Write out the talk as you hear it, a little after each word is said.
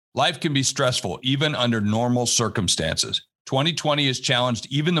Life can be stressful, even under normal circumstances. 2020 has challenged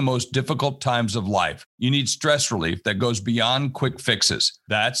even the most difficult times of life. You need stress relief that goes beyond quick fixes.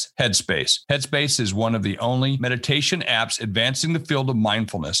 That's Headspace. Headspace is one of the only meditation apps advancing the field of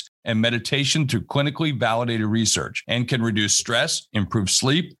mindfulness and meditation through clinically validated research, and can reduce stress, improve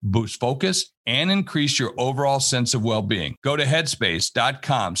sleep, boost focus, and increase your overall sense of well-being. Go to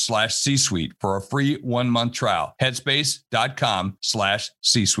headspace.com/C-suite for a free 1-month trial.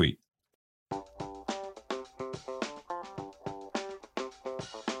 Headspace.com/C-suite.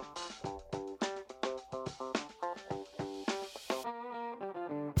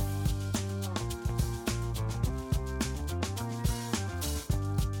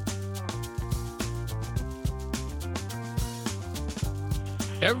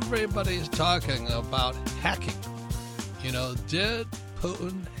 Everybody's talking about hacking. Did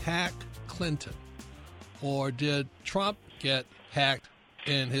Putin hack Clinton? Or did Trump get hacked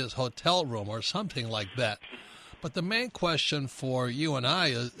in his hotel room or something like that? But the main question for you and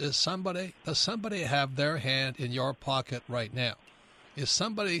I does somebody have their hand in your pocket right now? Is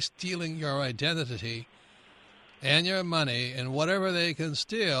somebody stealing your identity and your money and whatever they can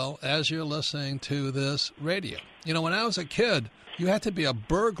steal as you're listening to this radio? When I was a kid, you had to be a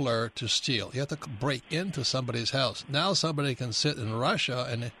burglar to steal. You had to break into somebody's house. Now somebody can sit in Russia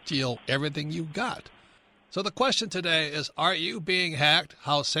and steal everything you got. So the question today is, are you being hacked?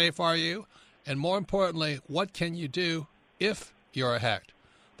 How safe are you? And more importantly, what can you do if you're hacked?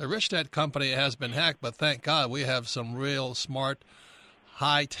 The RichNet company has been hacked, but thank God we have some real smart,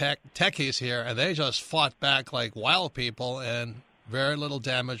 high-tech techies here, and they just fought back like wild people, and very little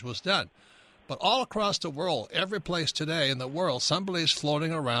damage was done. But all across the world, every place today in the world, somebody's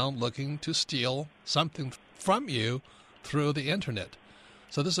floating around looking to steal something from you through the internet.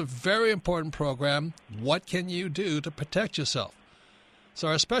 So this is a very important program. What can you do to protect yourself? So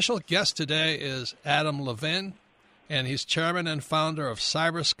our special guest today is Adam Levin, and he's chairman and founder of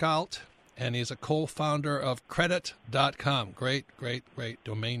CyberScout, and he's a co-founder of Credit.com. Great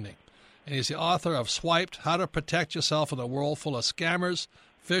domain name. And he's the author of Swiped, How to Protect Yourself in a World Full of Scammers,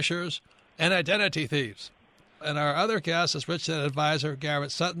 Phishers, and Identity Thieves. And our other guest is RichNet advisor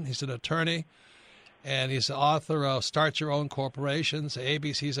Garrett Sutton. He's an attorney, and he's the author of Start Your Own Corporations, the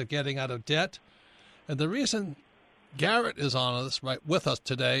ABCs of Getting Out of Debt. And the reason Garrett is on this with us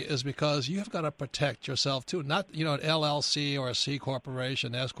today is because you've got to protect yourself too. Not, an LLC or a C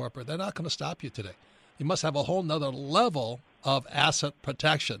corporation, S corporate. They're not going to stop you today. You must have a whole nother level of asset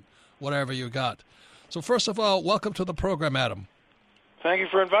protection, whatever you got. So first of all, welcome to the program, Adam. Thank you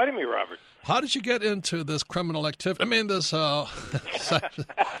for inviting me, Robert. How did you get into this criminal activity? This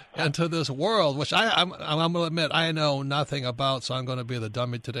into this world, which I'm going to admit I know nothing about, so I'm going to be the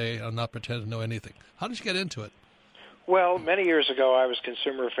dummy today. I'm not pretending to know anything. How did you get into it? Well, many years ago, I was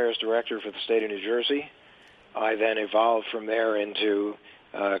Consumer Affairs Director for the state of New Jersey. I then evolved from there into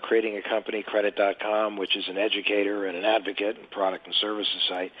creating a company, Credit.com, which is an educator and an advocate and product and services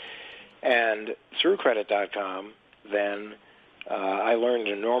site. And through Credit.com, then I learned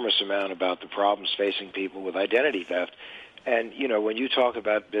an enormous amount about the problems facing people with identity theft. And, when you talk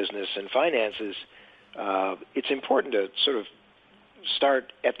about business and finances, it's important to sort of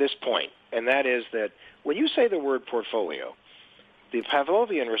start at this point, and that is that when you say the word portfolio, the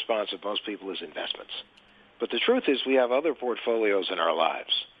Pavlovian response of most people is investments. But the truth is we have other portfolios in our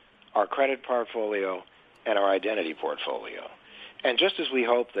lives, our credit portfolio and our identity portfolio. And just as we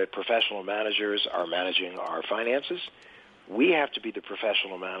hope that professional managers are managing our finances, we have to be the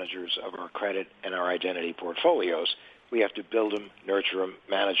professional managers of our credit and our identity portfolios. We have to build them, nurture them,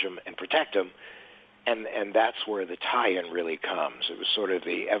 manage them, and protect them. And that's where the tie-in really comes. It was sort of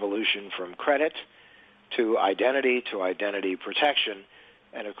the evolution from credit to identity protection.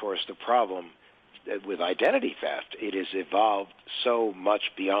 And, of course, the problem with identity theft, it has evolved so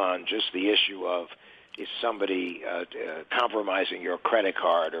much beyond just the issue of is somebody compromising your credit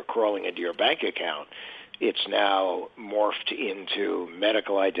card or crawling into your bank account. It's now morphed into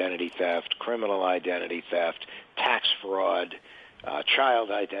medical identity theft, criminal identity theft, tax fraud,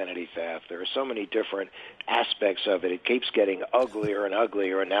 child identity theft. There are so many different aspects of it. It keeps getting uglier and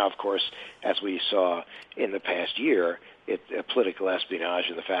uglier. And now, of course, as we saw in the past year, political espionage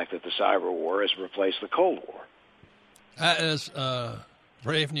and the fact that the cyber war has replaced the Cold War. That is a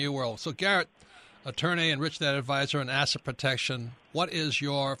brave new world. So, Garrett, attorney and RichNet advisor in asset protection, what is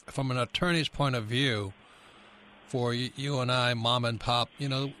from an attorney's point of view, for you and I, mom and pop,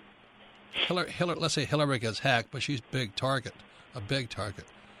 Hillary, let's say Hillary gets hacked, but she's a big target.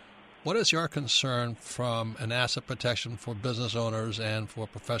 What is your concern from an asset protection for business owners and for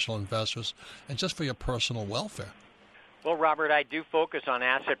professional investors and just for your personal welfare? Well, Robert, I do focus on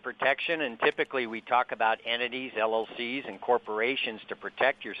asset protection, and typically we talk about entities, LLCs, and corporations to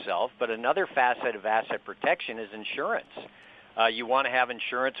protect yourself. But another facet of asset protection is insurance. You want to have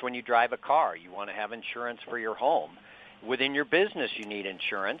insurance when you drive a car. You want to have insurance for your home. Within your business, you need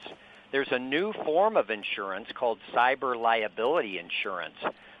insurance. There's a new form of insurance called cyber liability insurance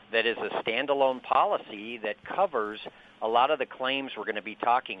that is a standalone policy that covers a lot of the claims we're going to be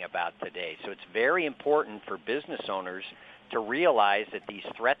talking about today. So it's very important for business owners to realize that these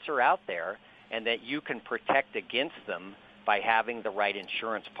threats are out there and that you can protect against them by having the right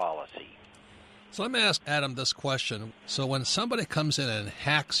insurance policy. So let me ask Adam this question. So when somebody comes in and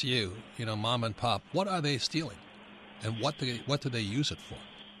hacks you, mom and pop, what are they stealing? And what do they use it for?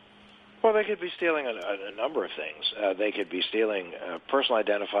 Well, they could be stealing a number of things. They could be stealing personal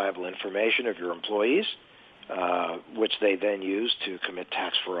identifiable information of your employees, which they then use to commit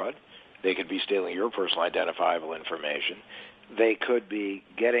tax fraud. They could be stealing your personal identifiable information. They could be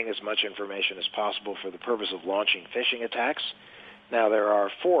getting as much information as possible for the purpose of launching phishing attacks. Now, there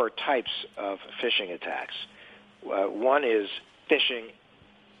are 4 types of phishing attacks. One is phishing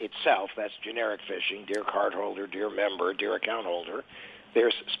itself. That's generic phishing, dear cardholder, dear member, dear account holder.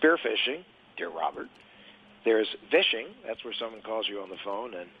 There's spear phishing, dear Robert. There's vishing. That's where someone calls you on the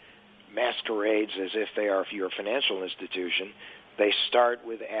phone and masquerades as if they are your financial institution. They start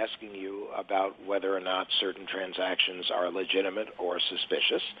with asking you about whether or not certain transactions are legitimate or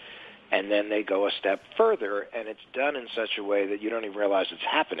suspicious, and then they go a step further, and it's done in such a way that you don't even realize it's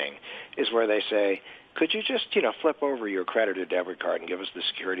happening, is where they say, could you just, flip over your credit or debit card and give us the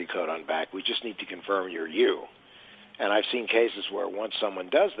security code on back? We just need to confirm you're you. And I've seen cases where once someone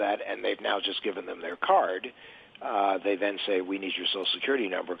does that and they've now just given them their card, they then say, we need your Social Security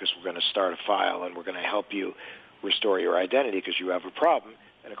number because we're going to start a file and we're going to help you restore your identity because you have a problem.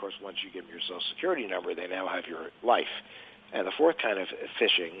 And, of course, once you give them your Social Security number, they now have your life. And the 4th kind of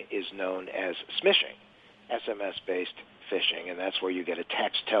phishing is known as smishing, SMS-based phishing, and that's where you get a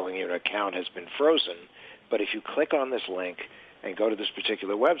text telling you an account has been frozen. But if you click on this link and go to this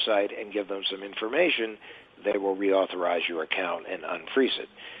particular website and give them some information, they will reauthorize your account and unfreeze it.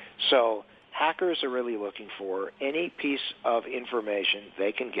 So hackers are really looking for any piece of information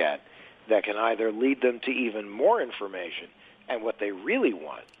they can get that can either lead them to even more information, and what they really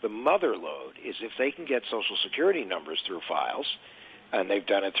want, the mother lode, is if they can get Social Security numbers through files, and they've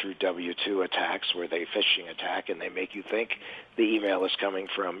done it through W-2 attacks where they phishing attack and they make you think the email is coming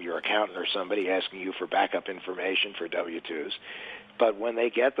from your accountant or somebody asking you for backup information for W-2s. But when they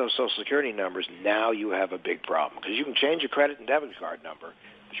get those Social Security numbers, now you have a big problem because you can change your credit and debit card number,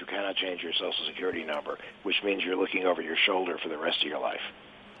 but you cannot change your Social Security number, which means you're looking over your shoulder for the rest of your life.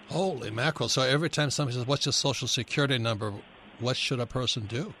 Holy mackerel. So every time somebody says, what's your Social Security number, what should a person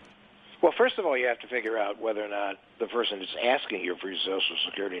do? Well, first of all, you have to figure out whether or not the person that's asking you for your Social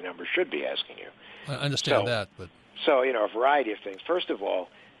Security number should be asking you. I understand that, but... So, a variety of things. First of all,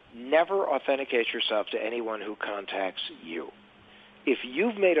 never authenticate yourself to anyone who contacts you. If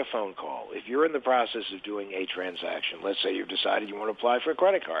you've made a phone call, if you're in the process of doing a transaction, let's say you've decided you want to apply for a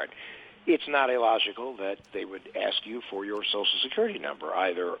credit card, it's not illogical that they would ask you for your Social Security number,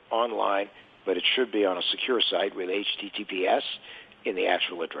 either online, but it should be on a secure site with HTTPS in the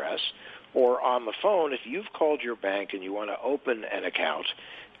actual address, or on the phone if you've called your bank and you want to open an account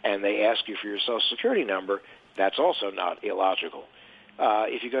and they ask you for your Social Security number, that's also not illogical.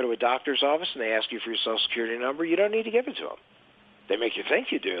 If you go to a doctor's office and they ask you for your Social Security number, you don't need to give it to them. They make you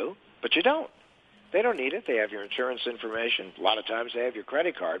think you do, but you don't. They don't need it. They have your insurance information. A lot of times they have your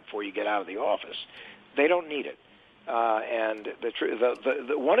credit card before you get out of the office. They don't need it. And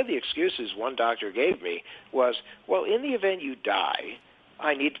one of the excuses one doctor gave me was, well, in the event you die,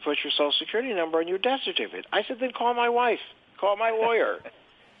 I need to put your Social Security number on your death certificate. I said, then call my wife. Call my lawyer.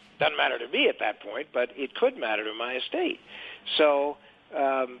 Doesn't matter to me at that point, but it could matter to my estate. So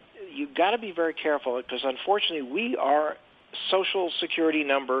you've got to be very careful because, unfortunately, we are Social Security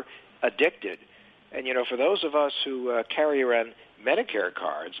number addicted. And, for those of us who carry around Medicare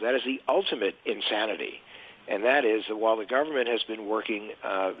cards, that is the ultimate insanity. And that is that while the government has been working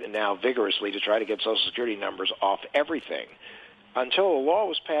now vigorously to try to get Social Security numbers off everything, until a law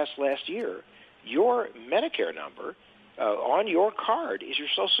was passed last year, your Medicare number on your card is your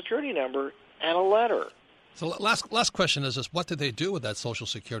Social Security number and a letter. So last question is this: what did they do with that Social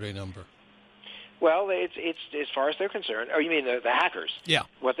Security number? Well, it's as far as they're concerned. Oh, you mean the hackers? Yeah.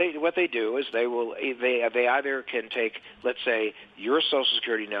 What they do is they either can take, let's say, your Social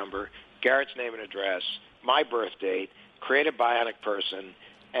Security number, Garrett's name and address, my birth date, create a bionic person,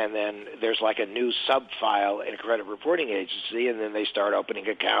 and then there's like a new sub-file in a credit reporting agency, and then they start opening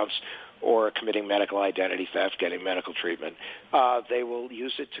accounts or committing medical identity theft, getting medical treatment. They will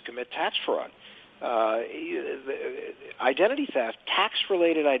use it to commit tax fraud. Identity theft,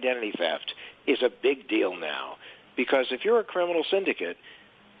 tax-related identity theft, is a big deal now, because if you're a criminal syndicate,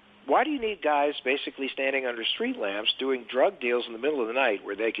 why do you need guys basically standing under street lamps doing drug deals in the middle of the night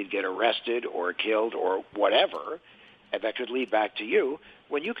where they could get arrested or killed or whatever, and that could lead back to you,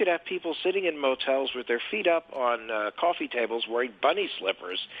 when you could have people sitting in motels with their feet up on coffee tables wearing bunny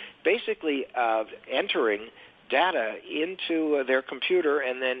slippers, basically entering data into their computer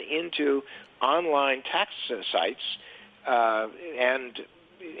and then into online tax sites and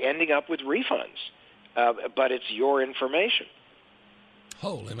ending up with refunds. But it's your information.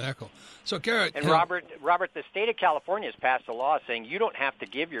 Holy mackerel. So, Garrett... And Robert, the state of California has passed a law saying you don't have to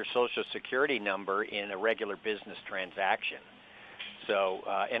give your Social Security number in a regular business transaction. So,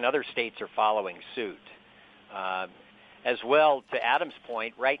 and other states are following suit. As well, to Adam's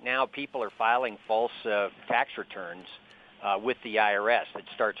point, right now people are filing false tax returns with the IRS. It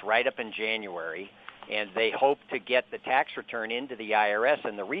starts right up in January, and they hope to get the tax return into the IRS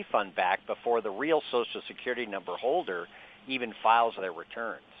and the refund back before the real Social Security number holder even files their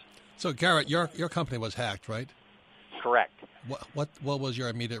returns. So, Garrett, your company was hacked, right? Correct. What was your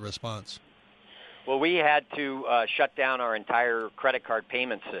immediate response? Well, we had to shut down our entire credit card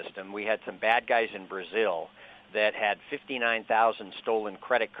payment system. We had some bad guys in Brazil that had 59,000 stolen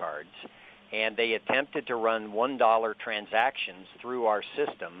creded cards, and they attempted to run $1 transactions through our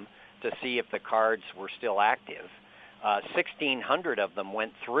system to see if the cards were still active. 1,600 of them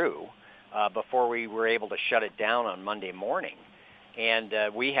went through before we were able to shut it down on Monday morning. And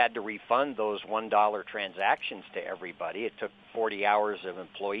we had to refund those $1 transactions to everybody. It took 40 hours of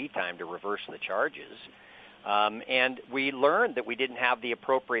employee time to reverse the charges. And we learned that we didn't have the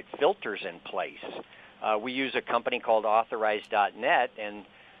appropriate filters in place. We use a company called Authorize.net, and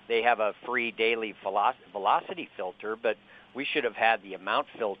they have a free daily velocity filter, but we should have had the amount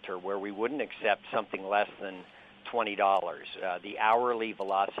filter where we wouldn't accept something less than $20, the hourly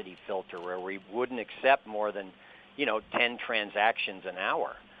velocity filter where we wouldn't accept more than 10 transactions an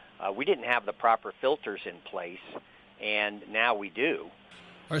hour. We didn't have the proper filters in place, and now we do.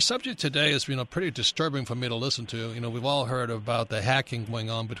 Our subject today is, pretty disturbing for me to listen to. We've all heard about the hacking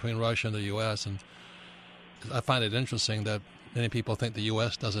going on between Russia and the U.S., and I find it interesting that many people think the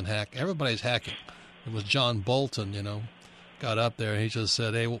U.S. doesn't hack. Everybody's hacking. It was John Bolton, got up there, and he just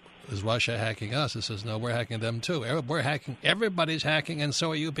said, hey, is Russia hacking us? He says, no, we're hacking them too. We're hacking. Everybody's hacking, and so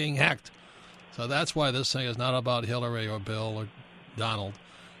are you being hacked. So that's why this thing is not about Hillary or Bill or Donald.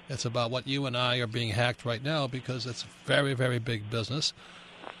 It's about what you and I are being hacked right now, because it's very, very big business.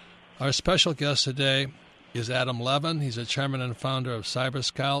 Our special guest today is Adam Levin. He's a chairman and founder of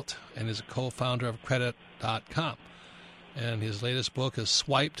CyberScout, and is a co-founder of Credit.com. And his latest book is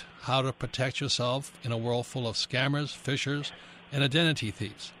Swiped: How to Protect Yourself in a World Full of Scammers, Phishers, and Identity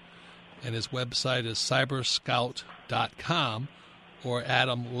Thieves. And his website is cyberscout.com or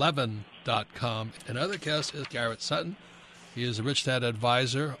adamlevin.com. Another guest is Garrett Sutton. He is a Rich Dad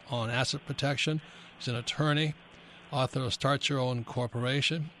advisor on asset protection. He's an attorney, author of Start Your Own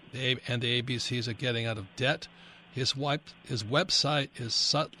Corporation and the ABCs of Getting Out of Debt. His website is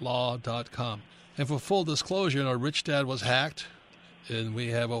sutlaw.com. And for full disclosure, Rich Dad was hacked, and we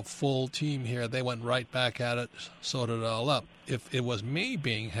have a full team here. They went right back at it, sorted it all up. If it was me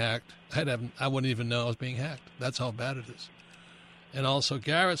being hacked, I wouldn't even know I was being hacked. That's how bad it is. And also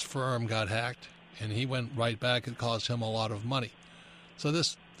Garrett's firm got hacked, and he went right back. It cost him a lot of money. So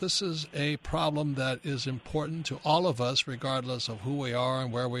this is a problem that is important to all of us, regardless of who we are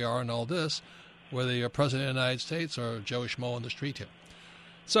and where we are and all this, whether you're President of the United States or Joe Schmo on the street here.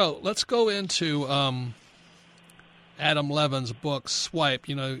 So let's go into Adam Levin's book, Swipe.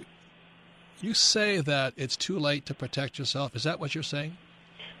 You say that it's too late to protect yourself. Is that what you're saying?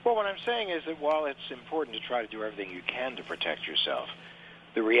 Well, what I'm saying is that while it's important to try to do everything you can to protect yourself,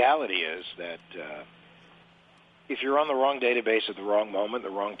 the reality is that if you're on the wrong database at the wrong moment, the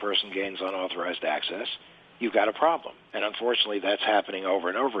wrong person gains unauthorized access, you've got a problem. And unfortunately, that's happening over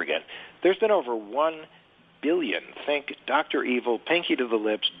and over again. There's been over 1 billion, think Dr. Evil, pinky to the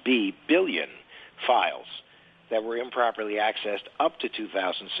lips, billion files that were improperly accessed up to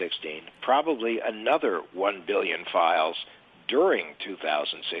 2016, probably another 1 billion files during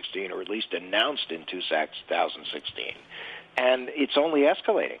 2016, or at least announced in 2016. And it's only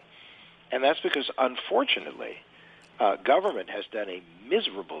escalating. And that's because, unfortunately, government has done a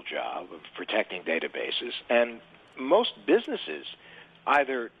miserable job of protecting databases, and most businesses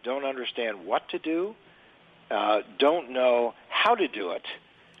either don't understand what to do, don't know how to do it,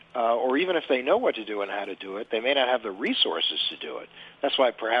 or even if they know what to do and how to do it, they may not have the resources to do it. That's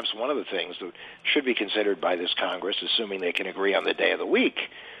why perhaps one of the things that should be considered by this Congress, assuming they can agree on the day of the week,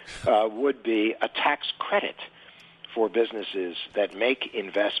 would be a tax credit for businesses that make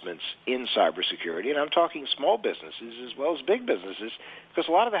investments in cybersecurity. And I'm talking small businesses as well as big businesses, because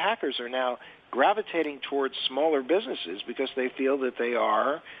a lot of the hackers are now gravitating towards smaller businesses because they feel that they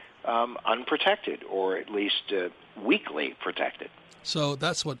are unprotected, or at least weakly protected. So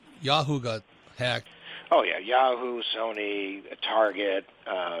that's what Yahoo got hacked. Oh, yeah, Yahoo, Sony, Target,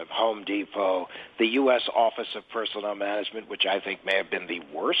 Home Depot, the U.S. Office of Personnel Management, which I think may have been the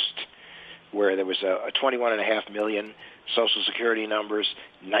worst, where there was a 21.5 million Social Security numbers,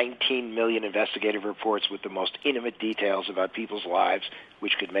 19 million investigative reports with the most intimate details about people's lives,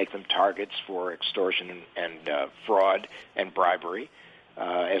 which could make them targets for extortion and fraud and bribery,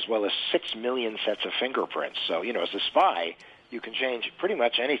 as well as 6 million sets of fingerprints. So, as a spy, you can change pretty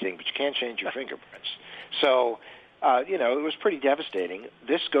much anything, but you can't change your fingerprints. So, it was pretty devastating.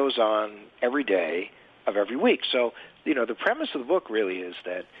 This goes on every day of every week. So, the premise of the book really is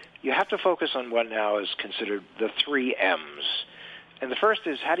that you have to focus on what now is considered the 3 M's. And the first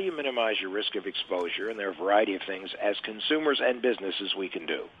is, how do you minimize your risk of exposure? And there are a variety of things as consumers and businesses we can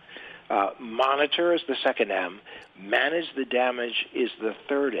do. Monitor is the second M. Manage the damage is the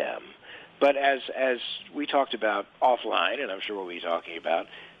third M. But as we talked about offline, and I'm sure we'll be talking about,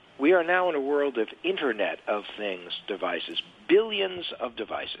 we are now in a world of Internet of Things devices, billions of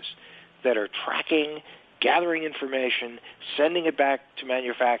devices that are tracking, gathering information, sending it back to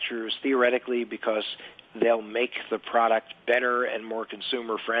manufacturers, theoretically, because they'll make the product better and more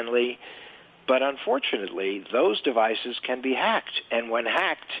consumer-friendly. But unfortunately, those devices can be hacked. And when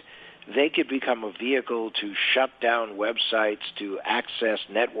hacked, they could become a vehicle to shut down websites, to access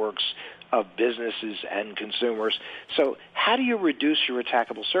networks of businesses and consumers. So how do you reduce your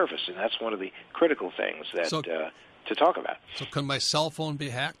attackable surface? And that's one of the critical things that to talk about. So can my cell phone be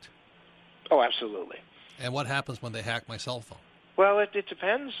hacked? Oh, absolutely. And what happens when they hack my cell phone? Well, it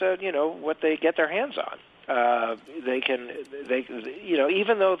depends, what they get their hands on.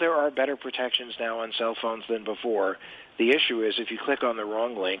 Even though there are better protections now on cell phones than before, the issue is if you click on the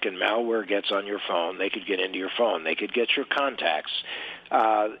wrong link and malware gets on your phone, they could get into your phone. They could get your contacts.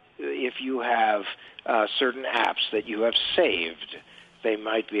 If you have certain apps that you have saved, they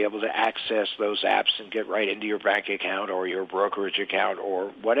might be able to access those apps and get right into your bank account or your brokerage account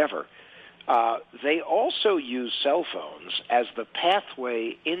or whatever. They also use cell phones as the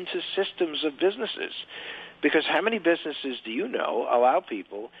pathway into systems of businesses. Because how many businesses do you know allow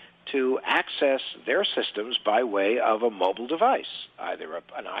people to access their systems by way of a mobile device, either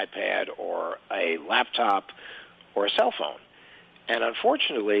an iPad or a laptop or a cell phone? And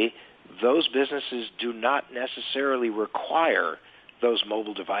unfortunately, those businesses do not necessarily require those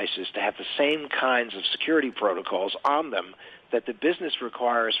mobile devices to have the same kinds of security protocols on them that the business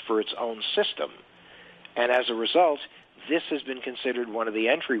requires for its own system. And as a result, this has been considered one of the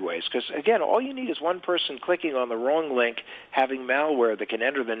entryways. Because, again, all you need is one person clicking on the wrong link, having malware that can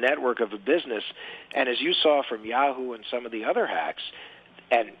enter the network of a business. And as you saw from Yahoo and some of the other hacks,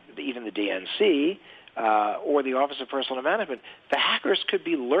 and even the DNC, or the Office of Personnel Management, the hackers could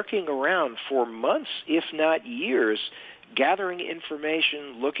be lurking around for months, if not years, gathering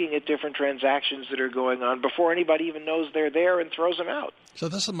information, looking at different transactions that are going on before anybody even knows they're there and throws them out. So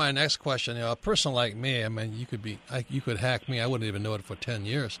this is my next question. A person like me, you could hack me. I wouldn't even know it for 10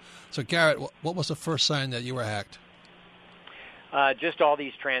 years. So, Garrett, what was the first sign that you were hacked? Just all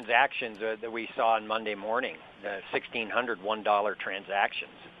these transactions that we saw on Monday morning, the 1,600 $1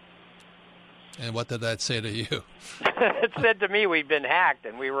 transactions. And what did that say to you? It said to me we'd been hacked,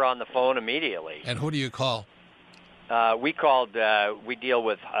 and we were on the phone immediately. And who do you call? We deal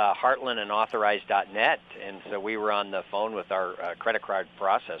with Heartland and Authorize.net, and so we were on the phone with our credit card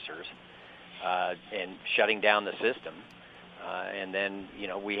processors and shutting down the system. And then,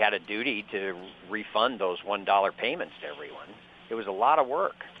 we had a duty to refund those $1 payments to everyone. It was a lot of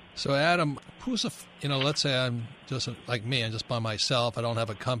work. So, Adam, let's say I'm just like me, I'm just by myself, I don't have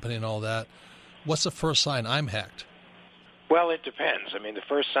a company and all that. What's the first sign I'm hacked? Well, it depends. The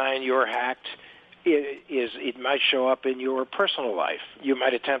first sign you're hacked it might show up in your personal life. You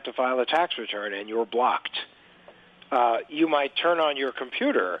might attempt to file a tax return and you're blocked. You might turn on your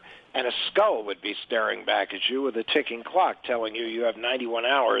computer and a skull would be staring back at you with a ticking clock telling you have 91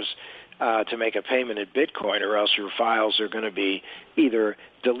 hours to make a payment in Bitcoin, or else your files are going to be either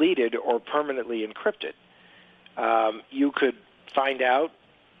deleted or permanently encrypted. You could find out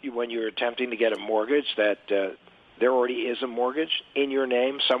when you're attempting to get a mortgage that there already is a mortgage in your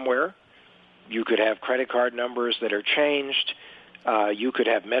name somewhere. You could have credit card numbers that are changed. You could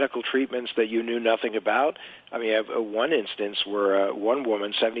have medical treatments that you knew nothing about. I mean, I have one instance where one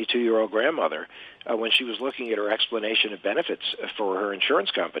woman, 72-year-old grandmother, when she was looking at her explanation of benefits for her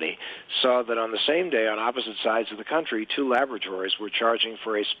insurance company, saw that on the same day on opposite sides of the country, two laboratories were charging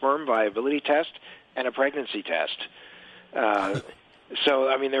for a sperm viability test and a pregnancy test. So,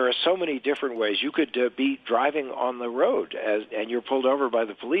 I mean, there are so many different ways. You could be driving on the road and you're pulled over by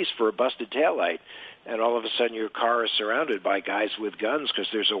the police for a busted taillight, and all of a sudden your car is surrounded by guys with guns because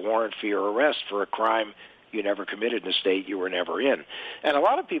there's a warrant for your arrest for a crime you never committed in a state you were never in. And a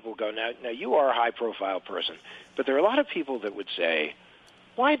lot of people go, now you are a high-profile person, but there are a lot of people that would say,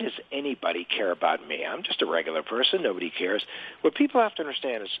 why does anybody care about me? I'm just a regular person. Nobody cares. What people have to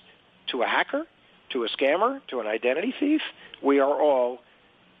understand is, to a hacker, to a scammer, to an identity thief, we are all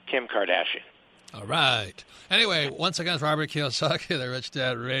Kim Kardashian. All right. Anyway, once again, it's Robert Kiyosaki, the Rich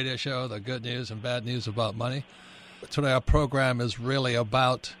Dad Radio Show, the good news and bad news about money. Today, our program is really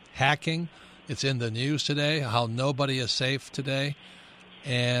about hacking. It's in the news today, how nobody is safe today.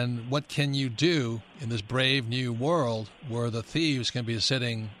 And what can you do in this brave new world where the thieves can be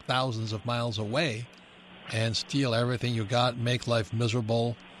sitting thousands of miles away and steal everything you got, make life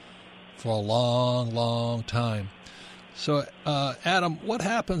miserable for a long, long time. So, Adam, what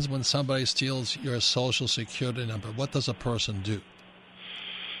happens when somebody steals your Social Security number? What does a person do?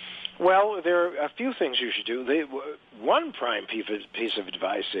 Well, there are a few things you should do. One prime piece of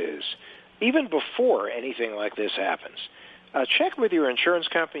advice is, even before anything like this happens, check with your insurance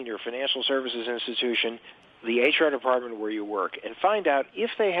company, your financial services institution, the HR department where you work, and find out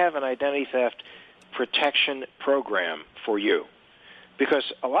if they have an identity theft protection program for you. Because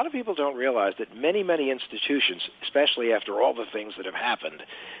a lot of people don't realize that many, many institutions, especially after all the things that have happened,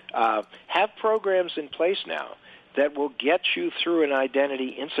 have programs in place now that will get you through an identity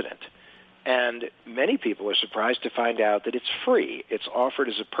incident. And many people are surprised to find out that it's free. It's offered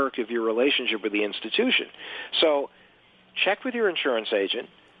as a perk of your relationship with the institution. So check with your insurance agent,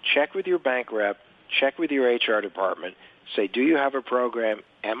 check with your bank rep, check with your HR department, say, do you have a program?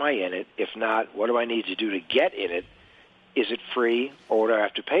 Am I in it? If not, what do I need to do to get in it? Is it free, or do I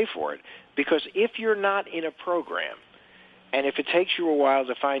have to pay for it? Because if you're not in a program, and if it takes you a while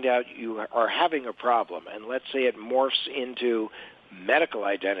to find out you are having a problem, and let's say it morphs into medical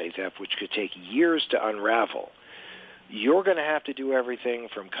identity theft, which could take years to unravel, you're going to have to do everything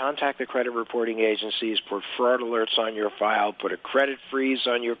from contact the credit reporting agencies, put fraud alerts on your file, put a credit freeze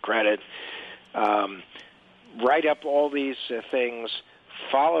on your credit, write up all these things,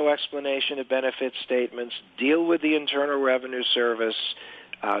 follow explanation of benefit statements, deal with the Internal Revenue Service,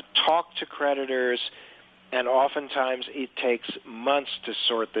 talk to creditors, and oftentimes it takes months to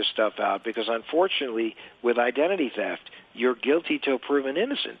sort this stuff out because, unfortunately, with identity theft, you're guilty till proven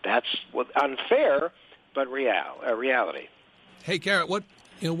innocent. That's unfair, but reality. Hey, Garrett,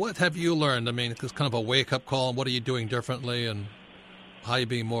 what have you learned? I mean, it's kind of a wake-up call, and what are you doing differently, and how are you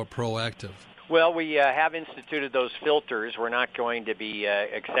being more proactive? Well, we have instituted those filters. We're not going to be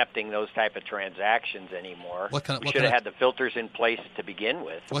accepting those type of transactions anymore. We should have had the filters in place to begin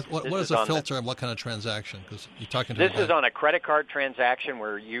with. What is a filter and what kind of transaction? Because you're talking to this is on a credit card transaction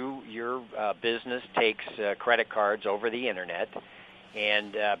where your business takes credit cards over the Internet,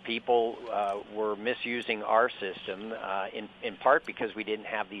 and people were misusing our system in part because we didn't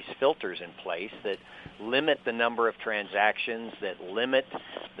have these filters in place that limit the number of transactions, that limit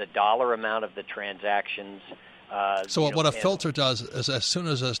the dollar amount of the transactions. So what a filter does is as soon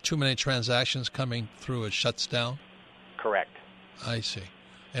as there's too many transactions coming through, it shuts down? Correct. I see.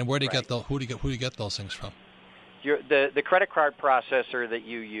 And where do you get who do you get those things from? The credit card processor that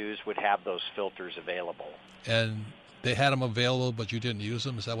you use would have those filters available. And they had them available, but you didn't use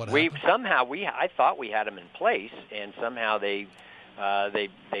them? Is that what happened? I thought we had them in place, and somehow they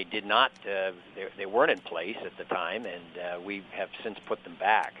did not. They weren't in place at the time, and we have since put them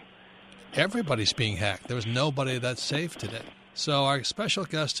back. Everybody's being hacked. There's nobody that's safe today. So our special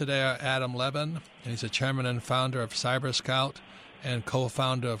guests today are Adam Levin, and he's the chairman and founder of Cyber Scout and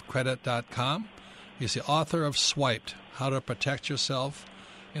co-founder of Credit.com. He's the author of Swiped, How to Protect Yourself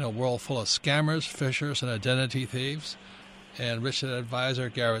in a World Full of Scammers, Phishers, and Identity Thieves. And Richard advisor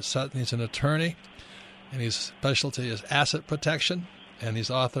Garrett Sutton, he's an attorney, and his specialty is asset protection, and he's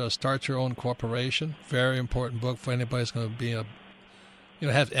author of Start Your Own Corporation. Very important book for anybody who's going to be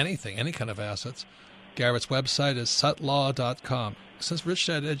have anything, any kind of assets. Garrett's website is sutlaw.com. Since Rich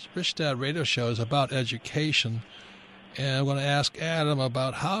Dad Radio Show is about education, and I'm going to ask Adam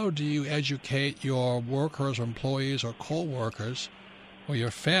about how do you educate your workers or employees or co-workers or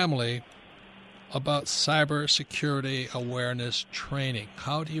your family about cybersecurity awareness training?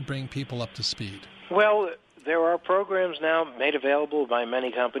 How do you bring people up to speed? Well, there are programs now made available by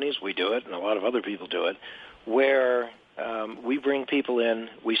many companies. We do it, and a lot of other people do it, where we bring people in,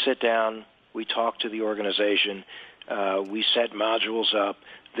 we sit down, we talk to the organization, we set modules up.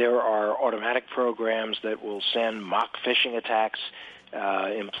 There are automatic programs that will send mock phishing attacks.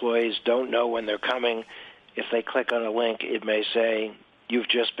 Employees don't know when they're coming. If they click on a link, it may say, "You've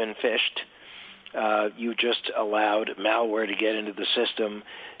just been phished. You just allowed malware to get into the system."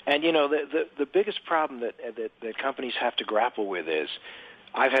 And, the biggest problem that companies have to grapple with is,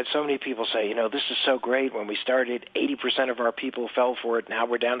 I've had so many people say, this is so great. When we started, 80% of our people fell for it. Now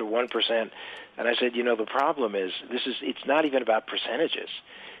we're down to 1%. And I said, the problem is, it's not even about percentages.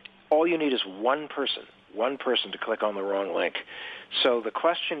 All you need is one person to click on the wrong link. So the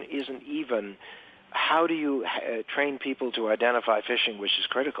question isn't even how do you train people to identify phishing, which is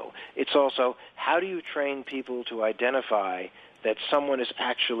critical. It's also how do you train people to identify that someone is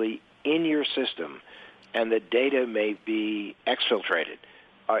actually in your system and that data may be exfiltrated.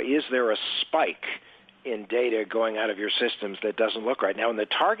 Is there a spike in data going out of your systems that doesn't look right? Now, in the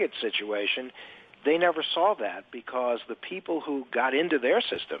Target situation, they never saw that because the people who got into their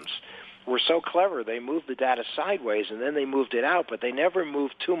systems were so clever. They moved the data sideways, and then they moved it out, but they never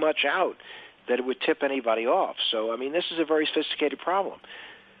moved too much out that it would tip anybody off. So, this is a very sophisticated problem.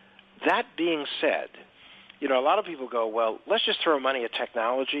 That being said, a lot of people go, well, let's just throw money at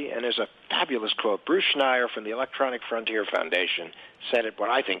technology, and there's a fabulous quote. Bruce Schneier from the Electronic Frontier Foundation said it what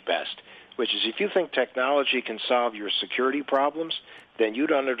I think best, which is if you think technology can solve your security problems, then you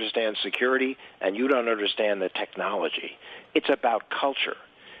don't understand security and you don't understand the technology. It's about culture.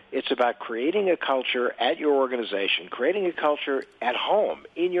 It's about creating a culture at your organization, creating a culture at home,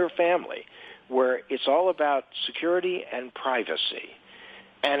 in your family, where it's all about security and privacy.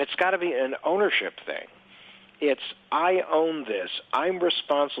 And it's got to be an ownership thing. It's, I own this. I'm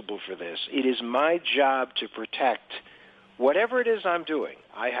responsible for this. It is my job to protect whatever it is I'm doing.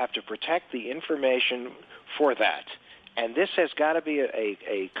 I have to protect the information for that. And this has got to be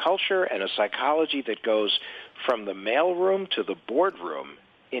a culture and a psychology that goes from the mailroom to the boardroom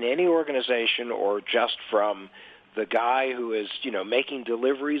in any organization, or just from the guy who is, making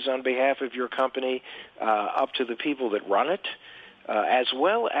deliveries on behalf of your company up to the people that run it. As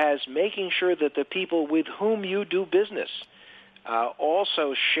well as making sure that the people with whom you do business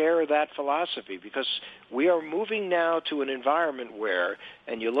also share that philosophy, because we are moving now to an environment where,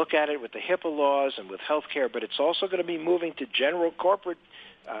 and you look at it with the HIPAA laws and with healthcare, but it's also going to be moving to general corporate,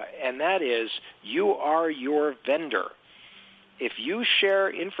 and that is you are your vendor. If you share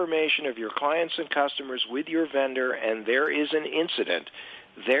information of your clients and customers with your vendor and there is an incident,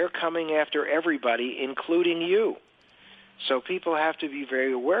 they're coming after everybody, including you. So people have to be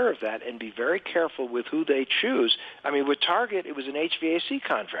very aware of that and be very careful with who they choose. With Target, it was an HVAC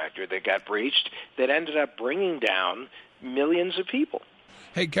contractor that got breached that ended up bringing down millions of people.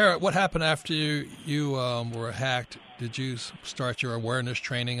 Hey, Garrett, what happened after you were hacked? Did you start your awareness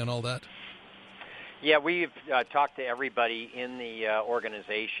training and all that? Yeah, we've talked to everybody in the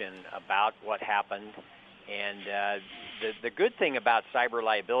organization about what happened. And the good thing about cyber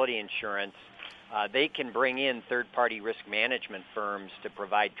liability insurance, they can bring in third-party risk management firms to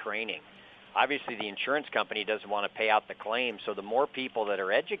provide training. Obviously, the insurance company doesn't want to pay out the claim, so the more people that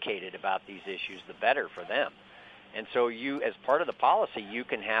are educated about these issues, the better for them. And so you, as part of the policy, you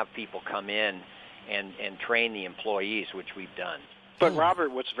can have people come in and train the employees, which we've done. But,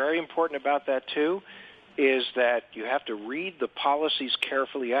 Robert, what's very important about that, too, is that you have to read the policies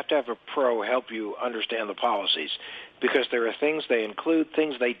carefully. You have to have a pro help you understand the policies, because there are things they include,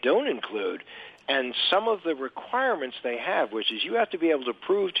 things they don't include. And some of the requirements they have, which is you have to be able to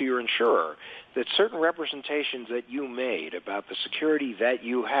prove to your insurer that certain representations that you made about the security that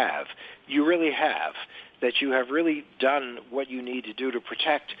you really have, that you have really done what you need to do to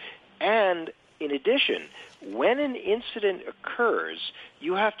protect. And in addition, when an incident occurs,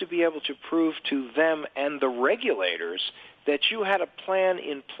 you have to be able to prove to them and the regulators that you had a plan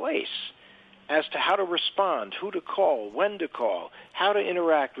in place as to how to respond, who to call, when to call, how to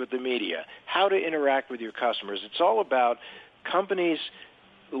interact with the media, how to interact with your customers. It's all about companies,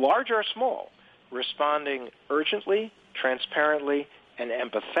 large or small, responding urgently, transparently, and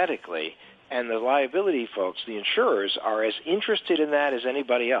empathetically. And the liability folks, the insurers, are as interested in that as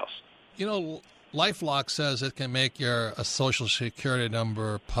anybody else. LifeLock says it can make your Social Security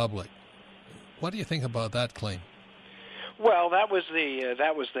number public. What do you think about that claim? Well, that was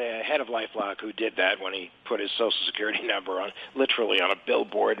the head of LifeLock who did that when he put his Social Security number literally on a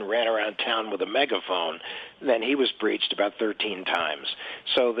billboard and ran around town with a megaphone. Then he was breached about 13 times.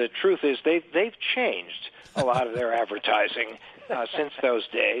 So the truth is they've changed a lot of their advertising since those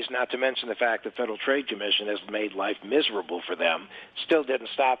days, not to mention the fact the Federal Trade Commission has made life miserable for them. Still didn't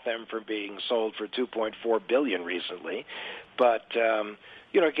stop them from being sold for $2.4 billion recently. But,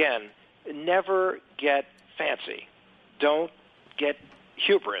 again, never get fancy. Don't get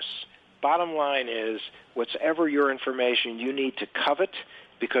hubris. Bottom line is, whatever your information, you need to covet,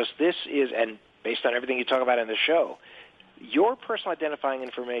 because this is, and based on everything you talk about in the show, your personal identifying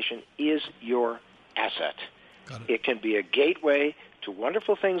information is your asset. It can be a gateway to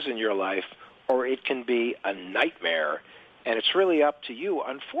wonderful things in your life, or it can be a nightmare. And it's really up to you,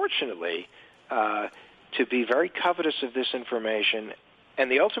 unfortunately, to be very covetous of this information. And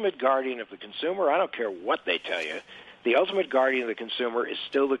the ultimate guardian of the consumer, I don't care what they tell you, the ultimate guardian of the consumer is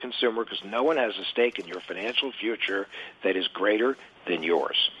still the consumer, because no one has a stake in your financial future that is greater than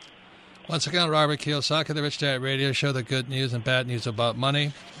yours. Once again, Robert Kiyosaki, the Rich Dad Radio Show, the good news and bad news about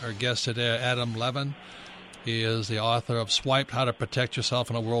money. Our guest today, Adam Levin. He is the author of Swiped, How to Protect Yourself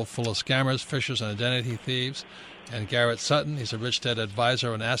in a World Full of Scammers, Fishers, and Identity Thieves. And Garrett Sutton, he's a Rich Dad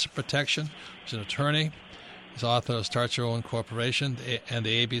advisor on asset protection. He's an attorney. He's author of Start Your Own Corporation and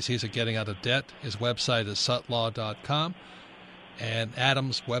the ABCs of Getting Out of Debt. His website is sutlaw.com. And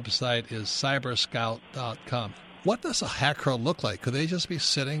Adam's website is cyberscout.com. What does a hacker look like? Could they just be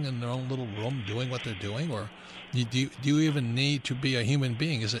sitting in their own little room doing what they're doing? Or do you even need to be a human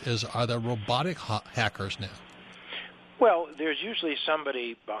being? Are there robotic hackers now? Well, there's usually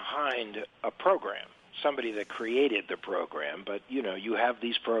somebody behind a program, somebody that created the program. But, you have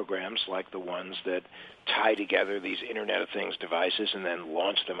these programs like the ones that tie together these Internet of Things devices and then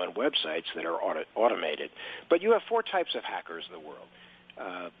launch them on websites that are automated. But you have four types of hackers in the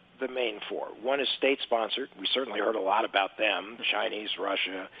world. The main four. One is state-sponsored. We certainly heard a lot about them: Chinese,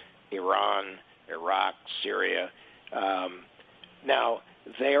 Russia, Iran, Iraq, Syria. Now,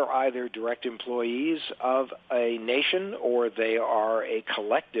 they are either direct employees of a nation, or they are a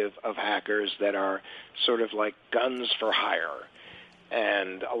collective of hackers that are sort of like guns for hire.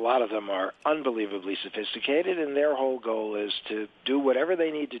 And a lot of them are unbelievably sophisticated, and their whole goal is to do whatever they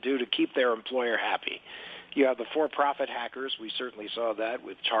need to do to keep their employer happy. You have the for-profit hackers. We certainly saw that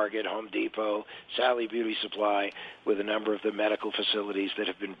with Target, Home Depot, Sally Beauty Supply, with a number of the medical facilities that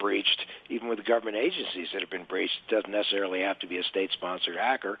have been breached, even with the government agencies that have been breached. It doesn't necessarily have to be a state-sponsored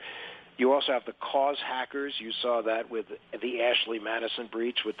hacker. You also have the cause hackers. You saw that with the Ashley Madison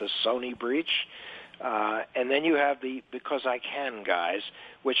breach, with the Sony breach. And then you have the because I can guys,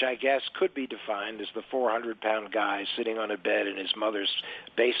 which I guess could be defined as the 400-pound guy sitting on a bed in his mother's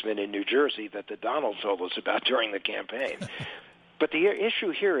basement in New Jersey that the Donald told us about during the campaign. But the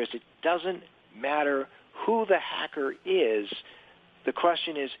issue here is it doesn't matter who the hacker is. The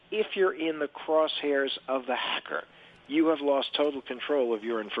question is, if you're in the crosshairs of the hacker, you have lost total control of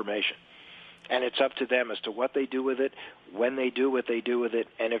your information. And it's up to them as to what they do with it, when they do what they do with it.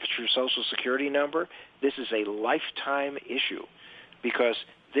 And if it's your Social Security number, this is a lifetime issue, because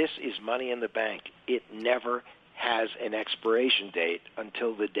this is money in the bank. It never has an expiration date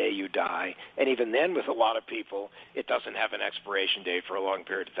until the day you die. And even then, with a lot of people, it doesn't have an expiration date for a long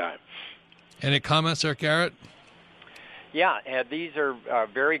period of time. Any comments there, Garrett? Yeah, these are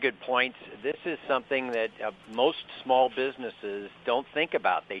very good points. This is something that most small businesses don't think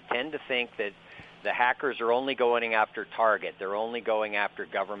about. They tend to think that the hackers are only going after Target. They're only going after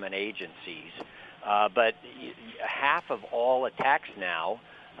government agencies. But half of all attacks now,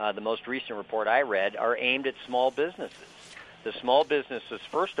 the most recent report I read, are aimed at small businesses. The small businesses,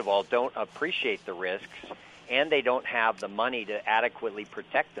 first of all, don't appreciate the risks, and they don't have the money to adequately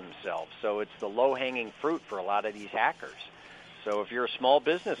protect themselves. So it's the low-hanging fruit for a lot of these hackers. So if you're a small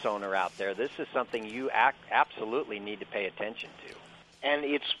business owner out there, this is something you absolutely need to pay attention to. And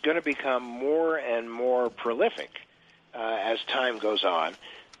it's going to become more and more prolific as time goes on,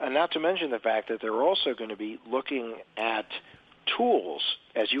 not to mention the fact that they're also going to be looking at tools,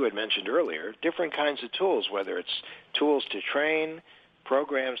 as you had mentioned earlier, different kinds of tools, whether it's tools to train,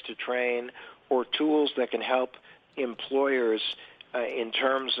 programs to train, or tools that can help employers in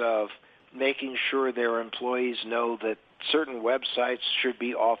terms of making sure their employees know that certain websites should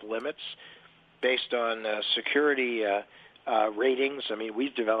be off limits based on security ratings. I mean,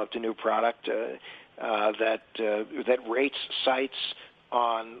 we've developed a new product that rates sites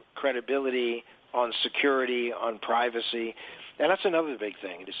on credibility, on security, on privacy. And that's another big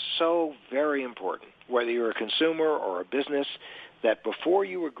thing. It is so very important, whether you're a consumer or a business, that before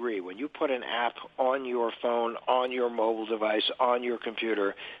you agree, when you put an app on your phone, on your mobile device, on your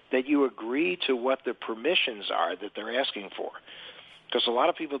computer, that you agree to what the permissions are that they're asking for. Because a lot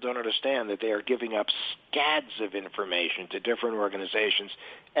of people don't understand that they are giving up scads of information to different organizations,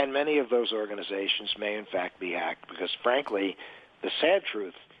 and many of those organizations may in fact be hacked because, frankly, The sad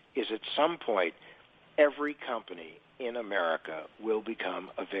truth is at some point, every company in America will become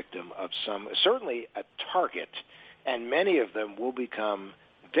a victim of certainly a target, and many of them will become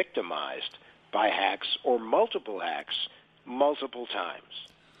victimized by hacks or multiple hacks multiple times.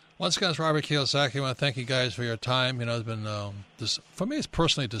 Once again, it's Robert Kiyosaki. I want to thank you guys for your time. It's been, for me, it's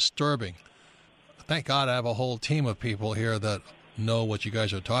personally disturbing. Thank God I have a whole team of people here that know what you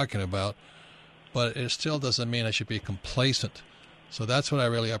guys are talking about, but it still doesn't mean I should be complacent. So that's what I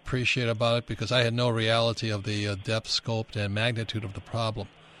really appreciate about it, because I had no reality of the depth, scope, and magnitude of the problem.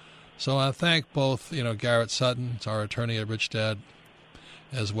 So I thank both, Garrett Sutton, our attorney at Rich Dad,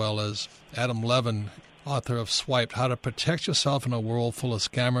 as well as Adam Levin, author of Swiped, How to Protect Yourself in a World Full of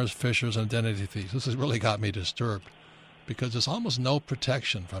Scammers, Phishers, and Identity Thieves. This has really got me disturbed, because there's almost no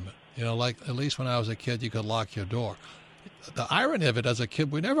protection from it. Like at least when I was a kid, you could lock your door. The irony of it, as a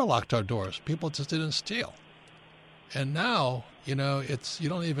kid, we never locked our doors. People just didn't steal. And now, you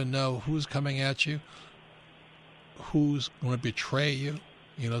don't even know who's coming at you, who's going to betray you.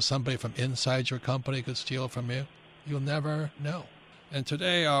 Somebody from inside your company could steal from you. You'll never know. And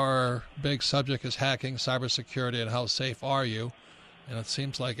today our big subject is hacking, cybersecurity, and how safe are you? And it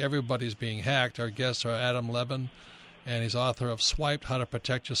seems like everybody's being hacked. Our guests are Adam Levin, and he's author of Swiped, How to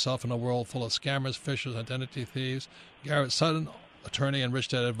Protect Yourself in a World Full of Scammers, Phishers, and Identity Thieves. Garrett Sutton, attorney and Rich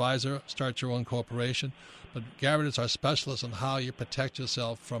Dad advisor, Start Your Own Corporation. But Garrett is our specialist on how you protect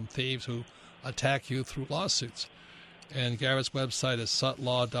yourself from thieves who attack you through lawsuits. And Garrett's website is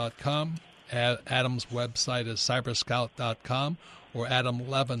sutlaw.com. Adam's website is cyberscout.com or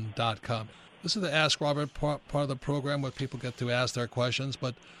adamlevin.com. This is the Ask Robert part of the program where people get to ask their questions,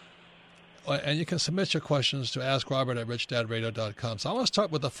 and you can submit your questions to AskRobert@richdadradio.com. So I want to start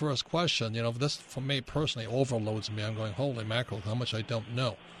with the first question. This, for me personally, overloads me. I'm going, holy mackerel, how much I don't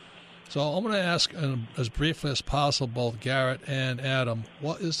know. So I'm going to ask, as briefly as possible, Garrett and Adam,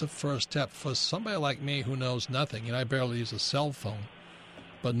 what is the first step for somebody like me who knows nothing? I barely use a cell phone,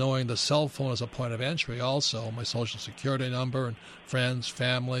 but knowing the cell phone is a point of entry also, my social security number and friends,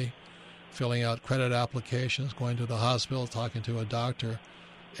 family, filling out credit applications, going to the hospital, talking to a doctor.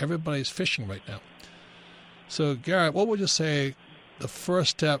 Everybody's phishing right now. So, Garrett, what would you say the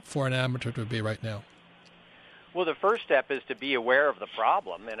first step for an amateur would be right now? Well, the first step is to be aware of the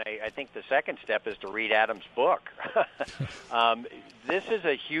problem, and I think the second step is to read Adam's book. This is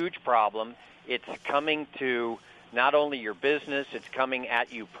a huge problem. It's coming to not only your business, it's coming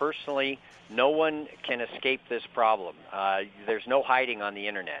at you personally. No one can escape this problem. There's no hiding on the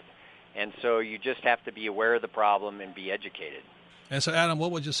Internet. And so you just have to be aware of the problem and be educated. And so, Adam,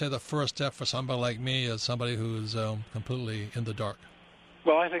 what would you say the first step for somebody like me, as somebody who's completely in the dark?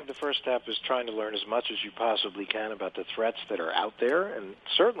 Well, I think the first step is trying to learn as much as you possibly can about the threats that are out there. And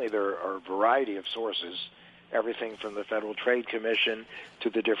certainly there are a variety of sources, everything from the Federal Trade Commission to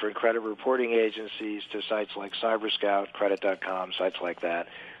the different credit reporting agencies to sites like CyberScout, Credit.com, sites like that,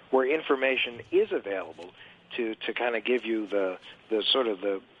 where information is available to kind of give you the sort of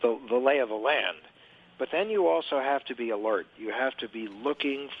the lay of the land. But then you also have to be alert. You have to be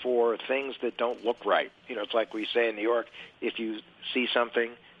looking for things that don't look right. It's like we say in New York, if you see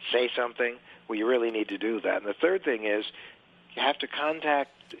something, say something. Well, you really need to do that. And the third thing is you have to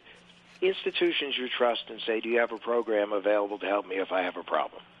contact institutions you trust and say, do you have a program available to help me if I have a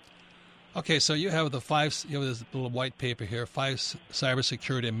problem? Okay, so you have this little white paper here, 5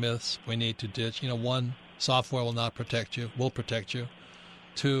 cybersecurity myths we need to ditch. 1, software will not protect you, will protect you.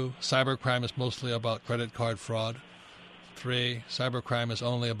 2, cybercrime is mostly about credit card fraud. 3, cybercrime is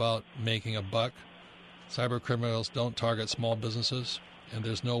only about making a buck. Cybercriminals don't target small businesses, and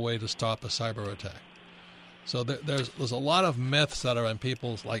there's no way to stop a cyber attack. So there's a lot of myths that are in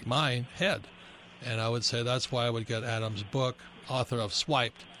people's, like mine, head. And I would say that's why I would get Adam's book, author of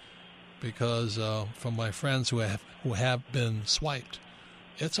Swiped, because from my friends who have been swiped,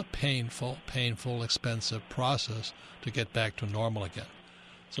 it's a painful, expensive process to get back to normal again.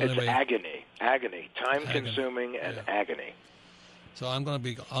 So it's anyway, agony, time-consuming and agony. So I'm going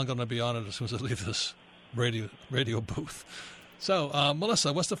to be on it as soon as I leave this radio booth. So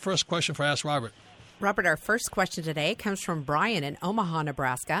Melissa, what's the first question for Ask Robert? Robert, our first question today comes from Brian in Omaha,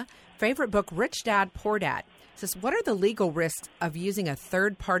 Nebraska. Favorite book, Rich Dad, Poor Dad. Says, what are the legal risks of using a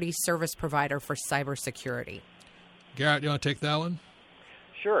third-party service provider for cybersecurity? Garrett, you want to take that one?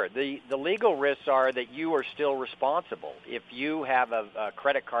 Sure. The legal risks are that you are still responsible. If you have a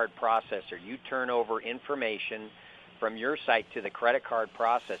credit card processor, you turn over information from your site to the credit card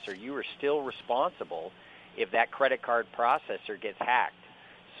processor, you are still responsible if that credit card processor gets hacked.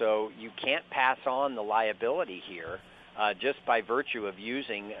 So you can't pass on the liability here just by virtue of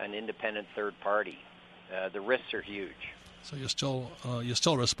using an independent third party. The risks are huge. So you're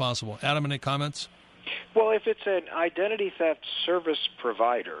still responsible. Adam, any comments? Well, if it's an identity theft service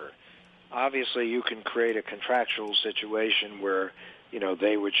provider, obviously you can create a contractual situation where,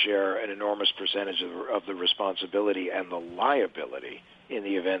 they would share an enormous percentage of the responsibility and the liability in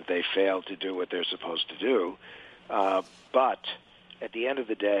the event they fail to do what they're supposed to do. But at the end of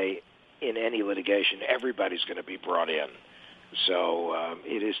the day, in any litigation, everybody's going to be brought in. So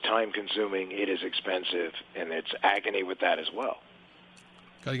it is time-consuming, it is expensive, and it's agony with that as well.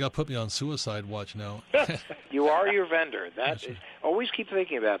 God, you got to put me on suicide watch now. You are your vendor. Always keep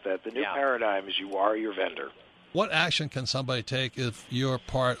thinking about that. The new paradigm is you are your vendor. What action can somebody take if you're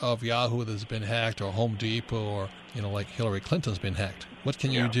part of Yahoo that's been hacked, or Home Depot, or like Hillary Clinton's been hacked? What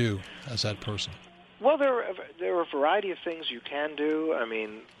can you do as that person? Well, there are a variety of things you can do. I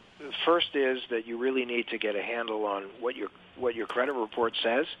mean, the first is that you really need to get a handle on what your credit report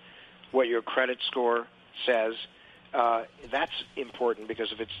says, what your credit score says. That's important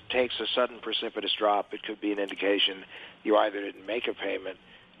because if it takes a sudden precipitous drop, it could be an indication you either didn't make a payment,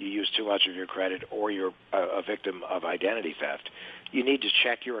 you used too much of your credit, or you're a victim of identity theft. You need to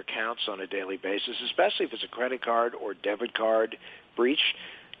check your accounts on a daily basis, especially if it's a credit card or debit card breach.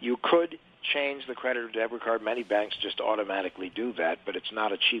 You could change the credit or debit card. Many banks just automatically do that, but it's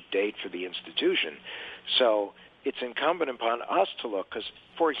not a cheap date for the institution. So it's incumbent upon us to look, because,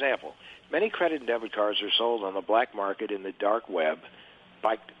 for example, many credit and debit cards are sold on the black market in the dark web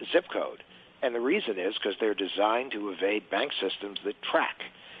by zip code. And the reason is because they're designed to evade bank systems that track.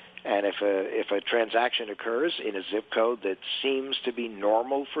 And if a transaction occurs in a zip code that seems to be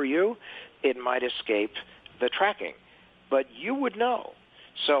normal for you, it might escape the tracking. But you would know.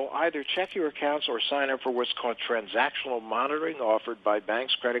 So either check your accounts or sign up for what's called transactional monitoring offered by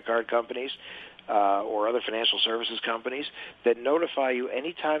banks, credit card companies, or other financial services companies that notify you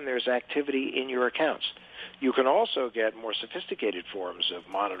anytime there's activity in your accounts. You can also get more sophisticated forms of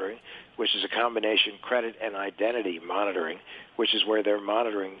monitoring, which is a combination credit and identity monitoring, which is where they're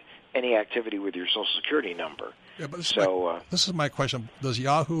monitoring any activity with your Social Security number. Yeah, but this is my question. Does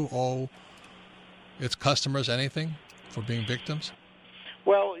Yahoo owe its customers anything for being victims?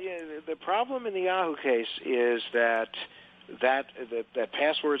 Well, the problem in the Yahoo case is that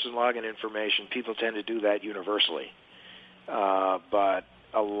passwords and login information, people tend to do that universally. But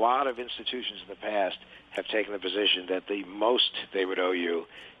a lot of institutions in the past have taken the position that the most they would owe you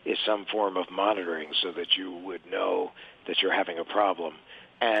is some form of monitoring so that you would know that you're having a problem.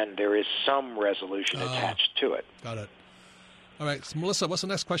 And there is some resolution attached to it. Got it. All right. So Melissa, what's the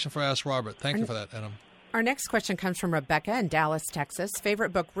next question for Ask Robert? Thank you for that, Adam. Our next question comes from Rebecca in Dallas, Texas.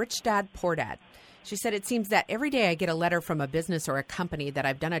 Favorite book, Rich Dad, Poor Dad. She said, it seems that every day I get a letter from a business or a company that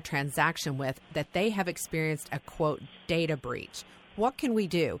I've done a transaction with that they have experienced a, quote, data breach. What can we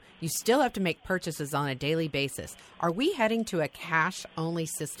do? You still have to make purchases on a daily basis. Are we heading to a cash-only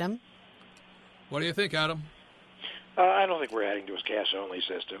system? What do you think, Adam? I don't think we're heading to a cash-only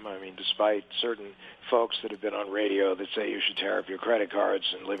system. I mean, despite certain folks that have been on radio that say you should tear up your credit cards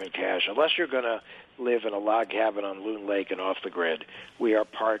and live in cash, unless you're going to live in a log cabin on Loon Lake and off the grid, we are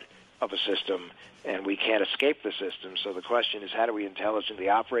part of a system, and we can't escape the system. So the question is, how do we intelligently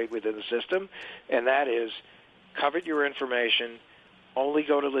operate within the system? And that is, covet your information, only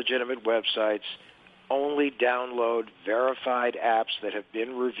go to legitimate websites, only download verified apps that have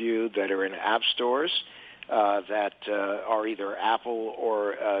been reviewed, that are in app stores, that are either Apple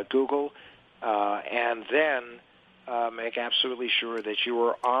or Google, and then make absolutely sure that you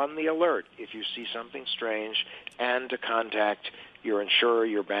are on the alert if you see something strange, and to contact your insurer,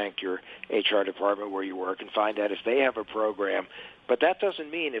 your bank, your HR department where you work, and find out if they have a program. But that doesn't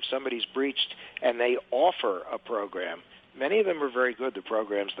mean if somebody's breached and they offer a program, many of them are very good, the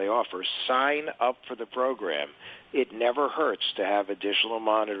programs they offer, sign up for the program. It never hurts to have additional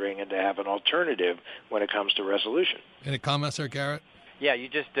monitoring and to have an alternative when it comes to resolution. Any comments there, Garrett? Yeah, you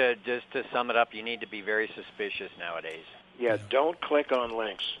just to sum it up, you need to be very suspicious nowadays. Yeah, don't click on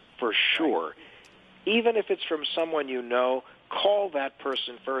links, for sure. Right. Even if it's from someone you know, call that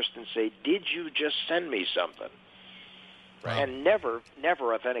person first and say, did you just send me something? Wow. And never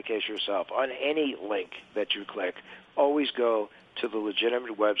authenticate yourself on any link that you click. Always go to the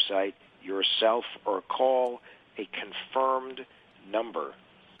legitimate website yourself or call a confirmed number.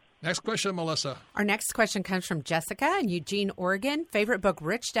 Next question, Melissa. Our next question comes from Jessica in Eugene, Oregon. Favorite book,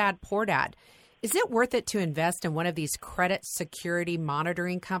 Rich Dad, Poor Dad. Is it worth it to invest in one of these credit security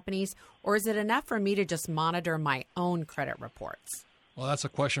monitoring companies, or is it enough for me to just monitor my own credit reports? Well, that's a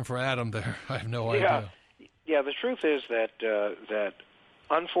question for Adam there. I have no idea. Yeah, the truth is that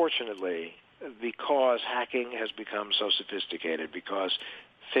unfortunately, because hacking has become so sophisticated, because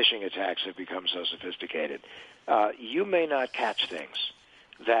phishing attacks have become so sophisticated. You may not catch things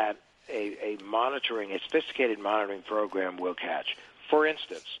that a sophisticated monitoring program will catch. For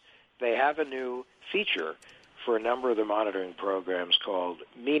instance, they have a new feature for a number of the monitoring programs called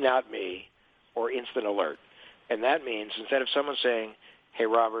Me Not Me or Instant Alert. And that means instead of someone saying, hey,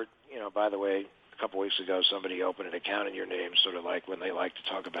 Robert, by the way, a couple weeks ago somebody opened an account in your name, sort of like when they like to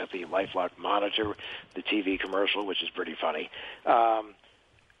talk about the LifeLock Monitor, the TV commercial, which is pretty funny.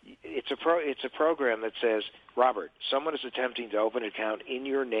 It's a program that says, Robert, someone is attempting to open an account in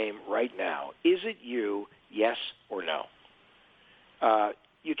your name right now. Is it you, yes or no?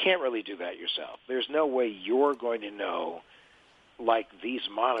 You can't really do that yourself. There's no way you're going to know like these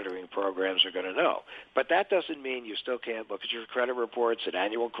monitoring programs are going to know. But that doesn't mean you still can't look at your credit reports at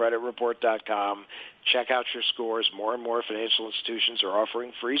annualcreditreport.com, check out your scores. More and more financial institutions are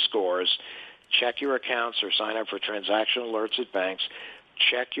offering free scores. Check your accounts or sign up for transaction alerts at banks.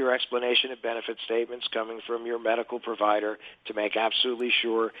 Check your explanation of benefit statements coming from your medical provider to make absolutely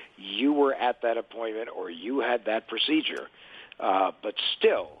sure you were at that appointment or you had that procedure. But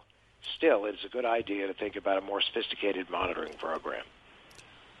still, it's a good idea to think about a more sophisticated monitoring program.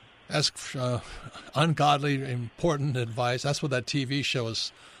 That's ungodly important advice. That's what that TV show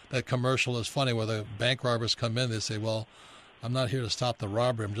is, that commercial is funny, where the bank robbers come in, they say, well, I'm not here to stop the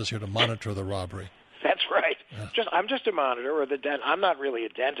robbery, I'm just here to monitor the robbery. That's right. Yeah. I'm just a monitor, or I'm not really a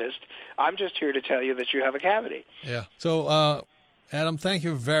dentist. I'm just here to tell you that you have a cavity. Yeah. So, Adam, thank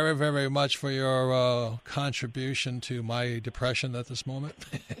you very, very much for your contribution to my depression at this moment.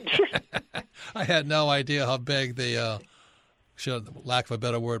 I had no idea how big the, lack of a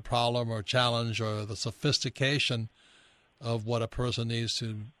better word, problem or challenge or the sophistication of what a person needs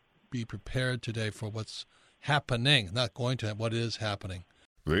to be prepared today for what's happening, not going to, what is happening.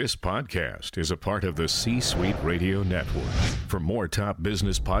 This podcast is a part of the C-Suite Radio Network. For more top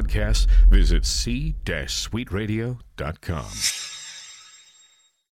business podcasts, visit c-suiteradio.com.